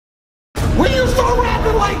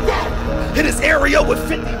area with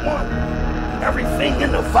 51. Everything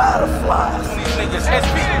in the Vada flies. These niggas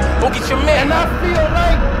SP, go get your man. And I feel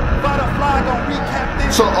like Vada fly gonna recap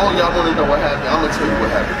this. So, oh, y'all really know what happened. I'm gonna tell you what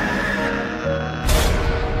happened.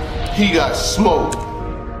 He got smoked.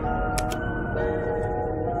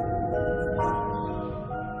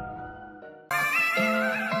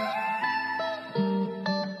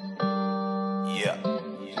 Yeah.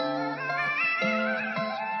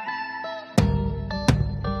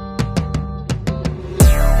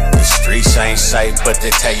 The streets ain't safe, but they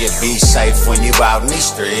tell you be safe when you out in these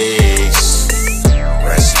streets.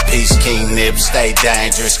 Rest in peace, King Nip, stay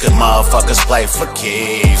dangerous, cause motherfuckers play for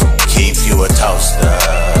keeps. Keep you a toaster.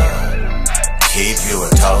 Keep you a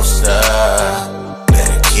toaster.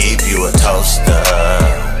 Better keep you a toaster.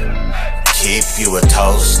 Keep you a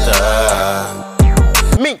toaster.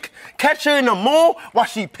 Mink, catch her in the mall while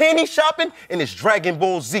she panty shopping in this Dragon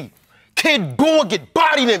Ball Z. Kid Buu get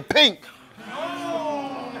bodied in pink.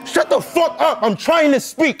 Shut the fuck up, I'm trying to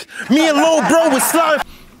speak. Me and Lil Bro was slime.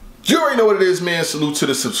 You already know what it is, man. Salute to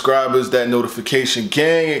the subscribers, that notification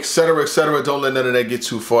gang, etc., etc. Don't let none of that get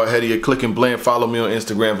too far ahead of you. Click and blend. Follow me on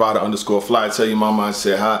Instagram, Vada_fly. Tell your mama I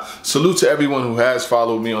said hi. Salute to everyone who has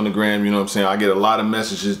followed me on the gram. You know what I'm saying? I get a lot of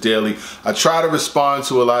messages daily. I try to respond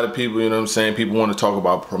to a lot of people. You know what I'm saying? People want to talk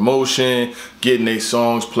about promotion, getting their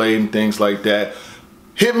songs played and things like that.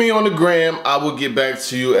 Hit me on the gram. I will get back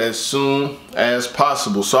to you as soon as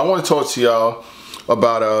possible. So I want to talk to y'all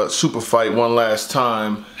about Superfight one last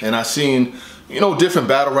time, and I seen, you know, different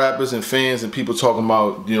battle rappers and fans and people talking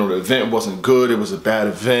about, you know, the event wasn't good, it was a bad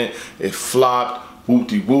event, it flopped,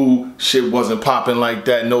 whoop-de-woo, shit wasn't popping like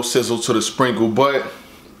that, no sizzle to the sprinkle. But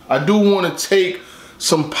I do want to take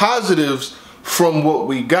some positives from what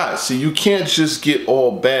we got. See, you can't just get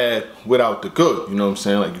all bad without the good, you know what I'm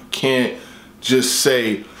saying? Like, you can't just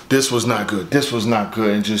say this was not good, this was not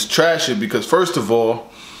good, and just trash it, because first of all,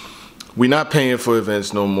 we're not paying for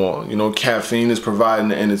events no more. You know, caffeine is providing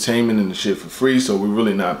the entertainment and the shit for free, so we're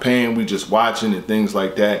really not paying. We just watching and things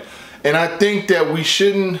like that. And I think that we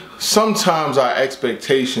shouldn't, sometimes our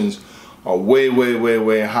expectations are way, way, way,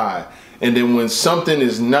 way high. And then when something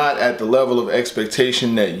is not at the level of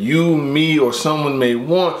expectation that you, me, or someone may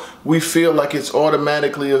want, we feel like it's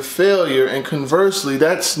automatically a failure. And conversely,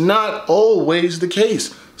 that's not always the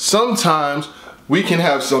case. Sometimes we can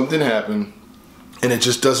have something happen and it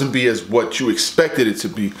just doesn't be as what you expected it to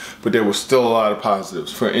be, but there was still a lot of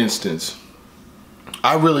positives. For instance,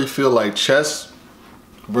 I really feel like Chess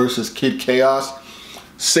versus Kid Chaos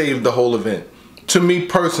saved the whole event. To me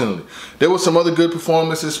personally, there were some other good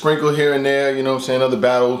performances sprinkled here and there, you know what I'm saying, other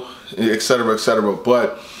battle, etc., etc.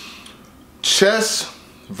 But Chess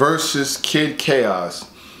versus Kid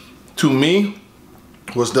Chaos, to me,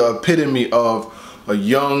 was the epitome of a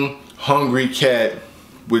young, hungry cat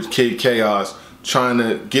with Kid Chaos trying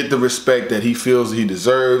to get the respect that he feels he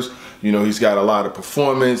deserves. You know, he's got a lot of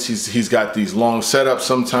performance. He's got these long setups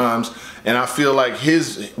sometimes. And I feel like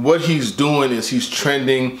what he's doing is he's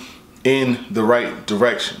trending in the right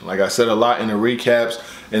direction. Like I said a lot in the recaps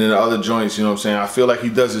and in the other joints, you know what I'm saying? I feel like he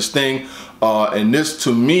does his thing. And this,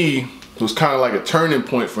 to me, was kind of like a turning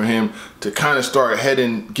point for him to kind of start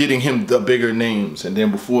getting him the bigger names. And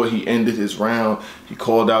then before he ended his round, he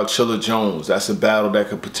called out Chilla Jones. That's a battle that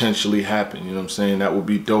could potentially happen, you know what I'm saying? That would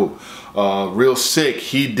be dope. Real Sick,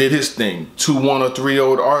 he did his thing. 2-1 or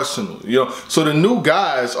 3-0 Arsenal, you know? So the new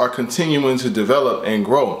guys are continuing to develop and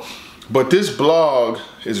grow. But this blog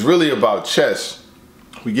is really about Chess.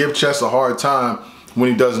 We give Chess a hard time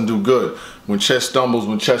when he doesn't do good. When Chess stumbles,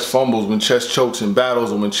 when Chess fumbles, when Chess chokes in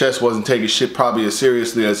battles, or when Chess wasn't taking shit probably as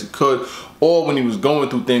seriously as he could, or when he was going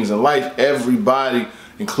through things in life, everybody,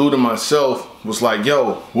 including myself, was like,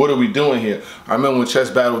 yo, what are we doing here? I remember when Chess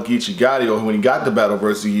battled Geechee Gotti, or when he got the battle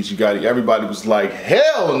versus Geechee Gotti, everybody was like,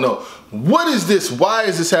 hell no. What is this? Why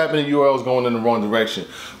is this happening? URL's going in the wrong direction.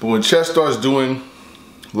 But when Chess starts doing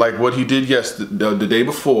like what he did yesterday, the day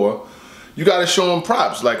before, you gotta show him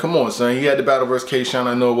props. Like, come on, son. He had the battle versus K-Shine.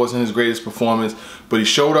 I know it wasn't his greatest performance, but he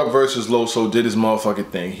showed up versus Loso, did his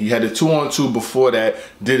motherfucking thing. He had the 2-on-2 before that,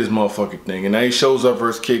 did his motherfucking thing. And now he shows up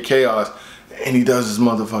versus Kid Chaos, and he does his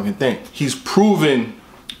motherfucking thing. He's proven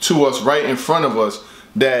to us right in front of us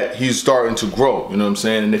that he's starting to grow, you know what I'm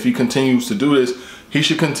saying? And if he continues to do this, he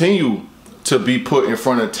should continue to be put in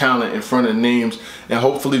front of talent, in front of names, and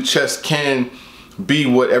hopefully Chess can be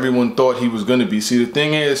what everyone thought he was gonna be. See, the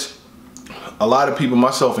thing is, a lot of people,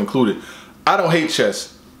 myself included, I don't hate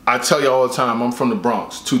Chess. I tell you all the time, I'm from the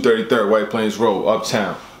Bronx, 233rd White Plains Road,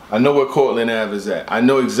 uptown. I know where Cortland Ave is at. I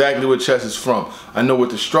know exactly where Chess is from. I know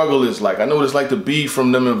what the struggle is like. I know what it's like to be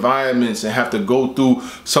from them environments and have to go through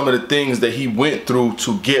some of the things that he went through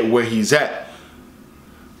to get where he's at.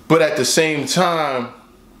 But at the same time,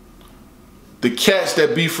 the cats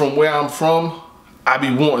that be from where I'm from, I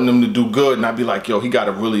be wanting them to do good, and I be like, yo, he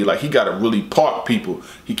gotta really park people.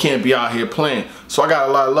 He can't be out here playing. So I got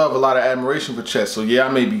a lot of love, a lot of admiration for Chess. So yeah,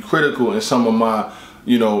 I may be critical in some of my,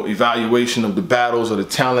 you know, evaluation of the battles or the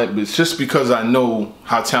talent, but it's just because I know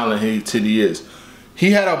how talented he is.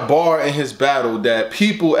 He had a bar in his battle that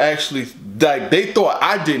people actually, like, they thought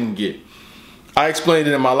I didn't get. I explained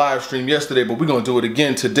it in my live stream yesterday, but we're gonna do it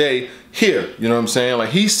again today here. You know what I'm saying?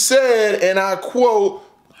 Like he said, and I quote,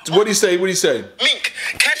 what'd he say? What'd he say? Mink,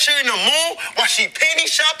 catch her in the mall while she panty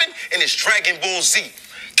shopping in this Dragon Ball Z.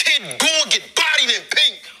 Kid Buu get bodied in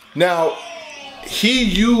pink. Now, he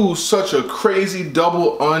used such a crazy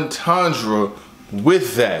double entendre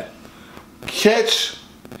with that. Catch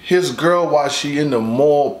his girl while she in the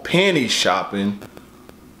mall panty shopping.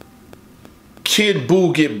 Kid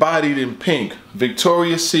Buu get bodied in pink.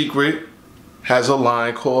 Victoria's Secret has a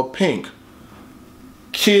line called Pink.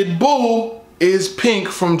 Kid Buu is Pink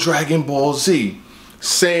from Dragon Ball Z.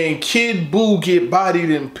 Saying Kid Buu get bodied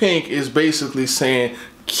in pink is basically saying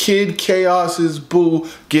Kid Chaos's Buu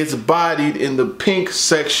gets bodied in the pink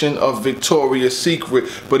section of Victoria's Secret,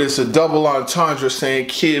 but it's a double entendre saying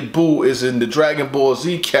Kid Buu is in the Dragon Ball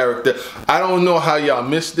Z character. I don't know how y'all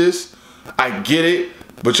missed this. I get it.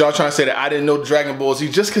 But y'all trying to say that I didn't know Dragon Ball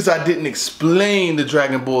Z. Just because I didn't explain the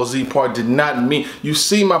Dragon Ball Z part did not mean, you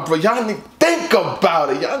see my bro, y'all need to think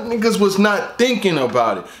about it. Y'all niggas was not thinking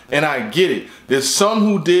about it. And I get it. There's some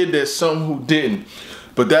who did, there's some who didn't.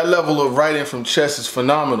 But that level of writing from Chess is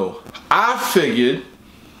phenomenal. I figured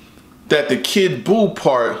that the Kid Buu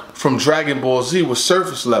part from Dragon Ball Z was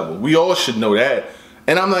surface level. We all should know that.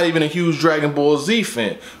 And I'm not even a huge Dragon Ball Z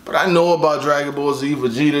fan, but I know about Dragon Ball Z,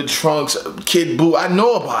 Vegeta, Trunks, Kid Buu. I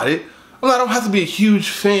know about it. I don't have to be a huge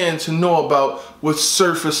fan to know about what's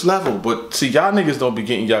surface level. But see, y'all niggas don't be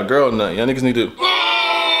getting y'all girl nothing. Y'all niggas need to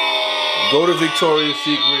go to Victoria's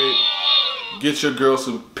Secret, get your girl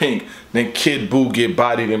some pink, then Kid Buu get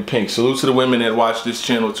bodied in pink. Salute to the women that watch this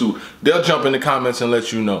channel too. They'll jump in the comments and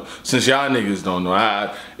let you know. Since y'all niggas don't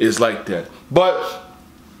know, it's like that. But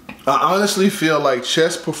I honestly feel like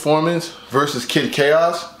Chess performance versus Kid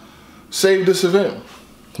Chaos saved this event.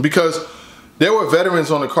 Because there were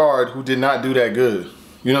veterans on the card who did not do that good.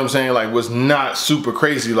 You know what I'm saying? Like, was not super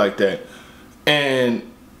crazy like that. And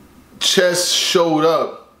Chess showed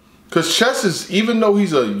up. Because Chess is, even though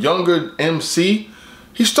he's a younger MC,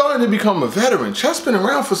 he's starting to become a veteran. Chess been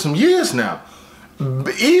around for some years now.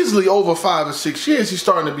 Easily over 5 or 6 years, he's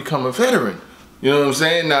starting to become a veteran. You know what I'm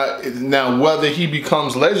saying? Now whether he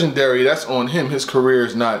becomes legendary, that's on him. His career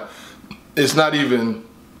is not, it's not even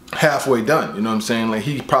halfway done. You know what I'm saying? Like,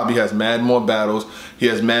 he probably has mad more battles. He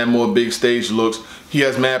has mad more big stage looks. He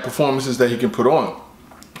has mad performances that he can put on.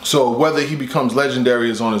 So whether he becomes legendary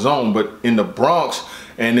is on his own, but in the Bronx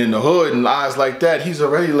and in the hood and eyes like that, he's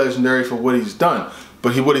already legendary for what he's done.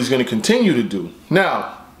 But what he's going to continue to do.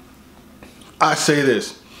 Now, I say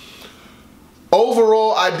this.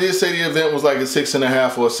 Overall, I did say the event was like a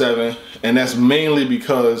 6.5 or a 7, and that's mainly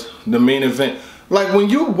because the main event, like I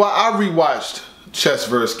rewatched Chess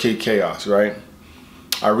vs. Kid Chaos, right?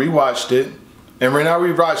 I rewatched it, and when I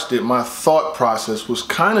rewatched it, my thought process was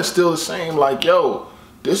kind of still the same. Like, yo,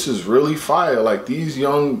 this is really fire. Like, these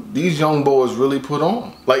young boys really put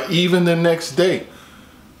on. Like, even the next day,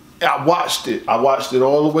 I watched it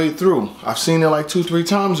all the way through. I've seen it like 2-3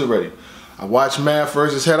 times already. I watched Math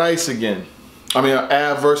versus Head Ice again.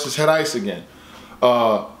 Av versus Head Ice again.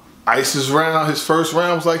 Ice's round, his first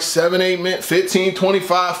round was like 7-8 minutes, 15,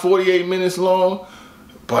 25, 48 minutes long.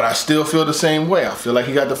 But I still feel the same way. I feel like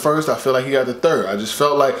he got the first, I feel like he got the third. I just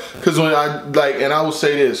felt like, because when and I will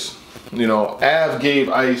say this, you know, Av gave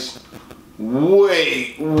Ice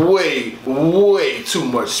way too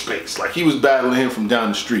much space. Like, he was battling him from down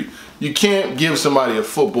the street. You can't give somebody a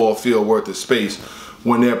football field worth of space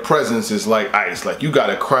when their presence is like Ice. Like, you got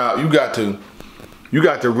a crowd, you got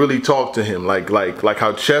to really talk to him. Like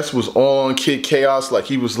how Chess was on Kid Chaos, like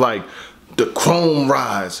he was like the chrome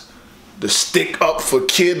rise, the stick up for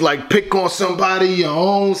Kid, like pick on somebody your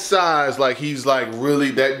own size. Like, he's like really,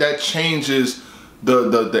 that changes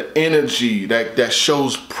the energy, that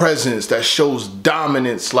shows presence, that shows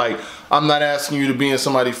dominance. Like, I'm not asking you to be in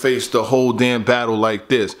somebody's face the whole damn battle like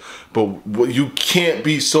this, but you can't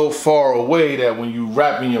be so far away that when you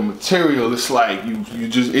rapping your material, it's like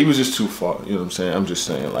it was just too far. You know what I'm saying? I'm just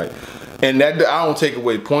saying, like, and that I don't take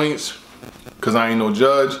away points because I ain't no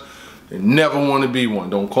judge. And never want to be one.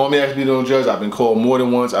 Don't call me actually no judge. I've been called more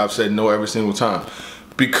than once. I've said no every single time,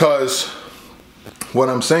 because what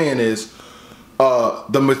I'm saying is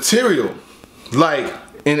the material, like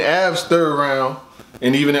in Av's third round,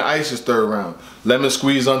 And even in Ice's third round, lemon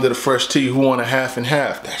squeeze under the fresh tea, who won a half and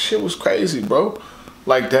half. That shit was crazy, bro.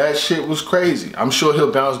 Like, that shit was crazy. I'm sure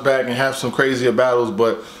he'll bounce back and have some crazier battles,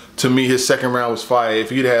 but to me, his second round was fire. If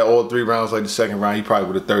he'd had all 3 rounds like the second round, he probably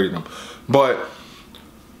would have 30'd them. But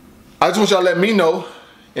I just want y'all to let me know,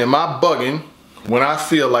 am I bugging when I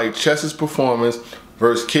feel like Chess's performance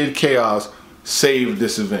versus Kid Chaos saved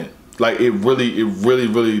this event? Like, it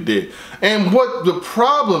really did. And what the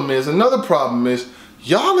problem is, another problem is,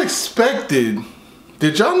 y'all expected,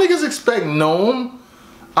 did y'all niggas expect Gnome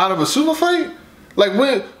out of a super fight? Like,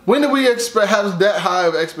 when did we have that high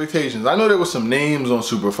of expectations? I know there was some names on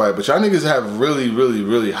Superfight, but y'all niggas have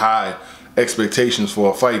really high expectations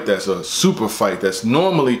for a fight that's a super fight that's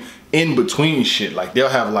normally in between shit. Like, they'll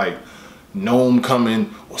have like Gnome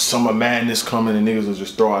coming or Summer Madness coming and niggas will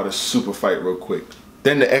just throw out a super fight real quick.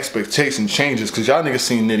 Then the expectation changes because y'all niggas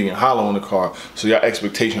seen Nitty and Hollow on the card, so y'all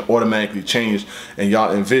expectation automatically changed and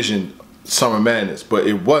y'all envisioned Summer Madness, but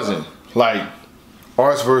it wasn't. Like,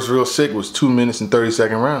 Arts vs. Real Sick was 2 minutes and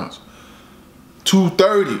 30-second rounds. 2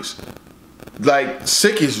 30s. Like,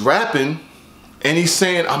 Sick is rapping and he's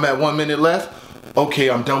saying, I'm at 1 minute left. Okay,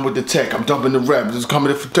 I'm done with the tech. I'm dumping the rap. This is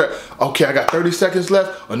coming in for okay, I got 30 seconds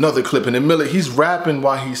left. Another clip in the middle. He's rapping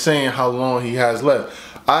while he's saying how long he has left.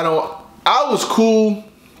 I was cool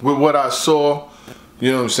with what I saw.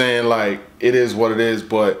 You know what I'm saying? Like, it is what it is,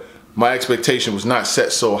 but my expectation was not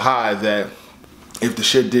set so high that if the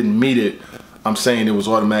shit didn't meet it, I'm saying it was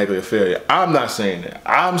automatically a failure. I'm not saying that.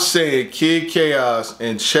 I'm saying Kid Chaos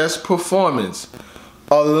and Chess performance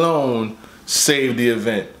alone saved the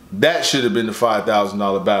event. That should have been the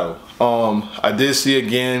 $5,000 battle. I did see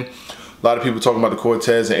again a lot of people talking about the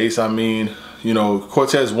Cortez and Ace. I mean, you know,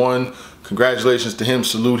 Cortez won. Congratulations to him.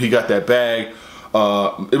 Salute. He got that bag.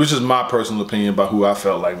 It was just my personal opinion about who I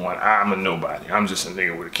felt like won. I'm a nobody. I'm just a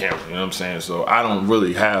nigga with a camera. You know what I'm saying? So I don't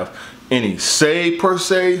really have any say per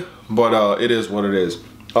se, but it is what it is.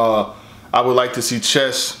 I would like to see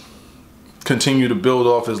Chess continue to build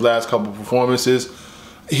off his last couple performances.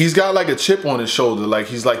 He's got like a chip on his shoulder. Like,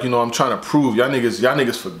 he's like, you know, I'm trying to prove y'all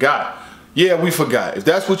niggas forgot. Yeah, we forgot. If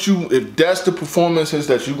that's the performances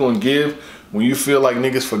that you gonna give when you feel like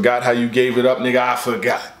niggas forgot how you gave it up, nigga, I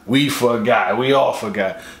forgot. We forgot. We all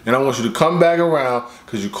forgot. And I want you to come back around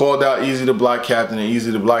because you called out Easy the Block Captain, and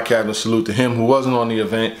Easy the Block Captain, salute to him who wasn't on the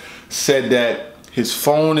event, said that his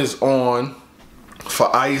phone is on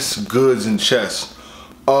for Ice, Goods, and Chess.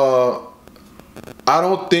 I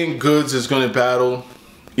don't think Goods is gonna battle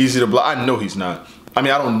Easy the Block. I know he's not. I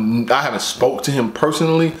mean, I haven't spoke to him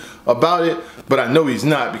personally about it, but I know he's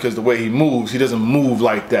not because the way he moves, he doesn't move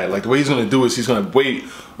like that. Like, the way he's gonna do is he's gonna wait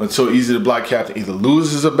until Easy the Block Captain either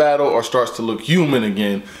loses a battle or starts to look human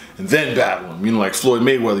again and then battle him. You know, like Floyd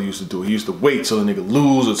Mayweather used to do. He used to wait till the nigga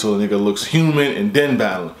lose or till the nigga looks human and then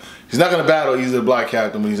battle him. He's not gonna battle Easy the Block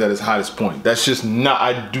Captain when he's at his hottest point. That's just not,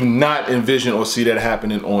 I do not envision or see that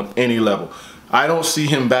happening on any level. I don't see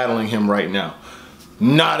him battling him right now.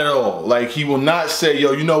 Not at all. Like, he will not say,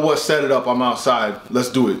 yo, you know what, set it up, I'm outside, let's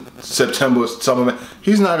do it. September, summer.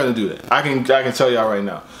 He's not gonna do that. I can tell y'all right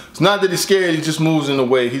now. It's not that he's scared, he just moves in the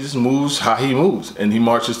way, he just moves how he moves. And he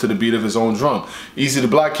marches to the beat of his own drum. Easy the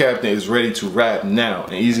Block Captain is ready to rap now.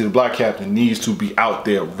 And Easy the Block Captain needs to be out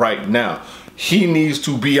there right now. He needs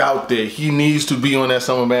to be out there. He needs to be on that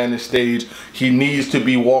Summer Madness stage. He needs to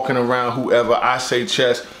be walking around whoever. I say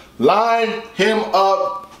Chess. Line him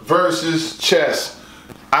up versus Chess.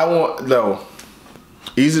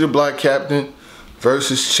 Easy the Block Captain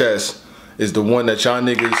versus Chess is the one that y'all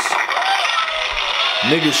niggas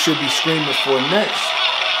should be screaming for next.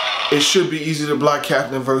 It should be Easy the Block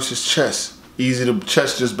Captain versus Chess.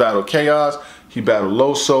 Chess just battled Chaos. He battled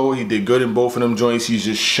Loso. He did good in both of them joints. He's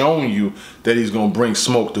just showing you that he's gonna bring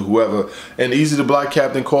smoke to whoever. And Easy the Block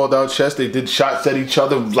Captain called out Chess. They did shots at each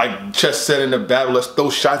other, like Chess said in the battle. Let's throw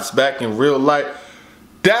shots back in real light.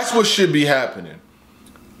 That's what should be happening.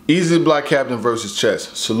 Easy the Block Captain versus Chess.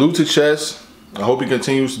 Salute to Chess. I hope he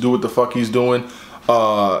continues to do what the fuck he's doing.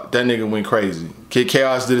 That nigga went crazy. Kid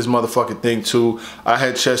Chaos did his motherfucking thing too. I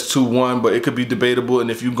had Chess 2-1, but it could be debatable.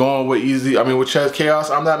 And if you going with with Chess Chaos,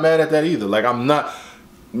 I'm not mad at that either. Like, I'm not.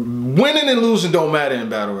 Winning and losing don't matter in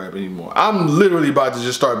battle rap anymore. I'm literally about to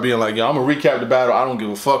just start being like, yo, I'm gonna recap the battle. I don't give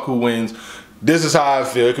a fuck who wins. This is how I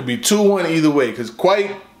feel. It could be 2-1 either way. Because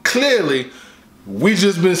quite clearly, we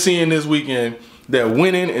just been seeing this weekend that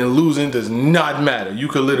winning and losing does not matter. You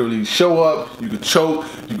could literally show up, you could choke,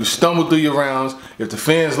 you could stumble through your rounds. If the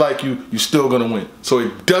fans like you, you're still gonna win. So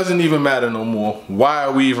it doesn't even matter no more. Why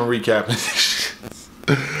are we even recapping this shit?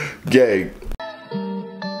 Gay.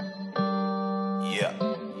 Yeah.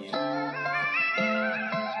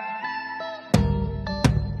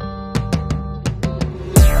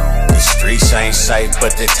 streets ain't safe,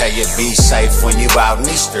 but they tell you be safe when you out in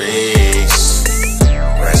these streets.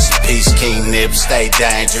 Rest in peace, King Nip, stay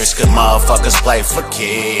dangerous, cause motherfuckers play for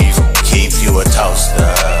keeps. Keep you a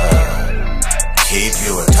toaster. Keep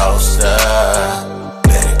you a toaster.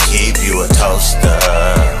 Better keep you a toaster.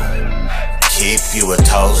 Keep you a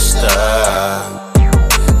toaster.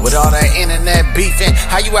 With all that internet beefing,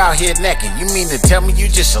 how you out here naked? You mean to tell me you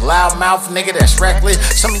just a loudmouth nigga that's reckless?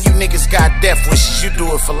 Some of you niggas got death wishes, you do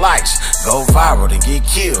it for likes. Go viral to get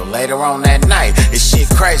killed later on that night. It's shit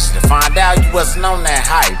crazy to find out you wasn't on that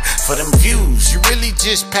hype. For them views, you really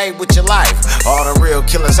just paid with your life. All the real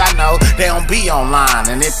killers I know, they don't be online.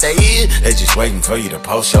 And if they is, they just waiting for you to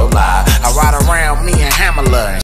post your lie. I ride around me and Hammerla.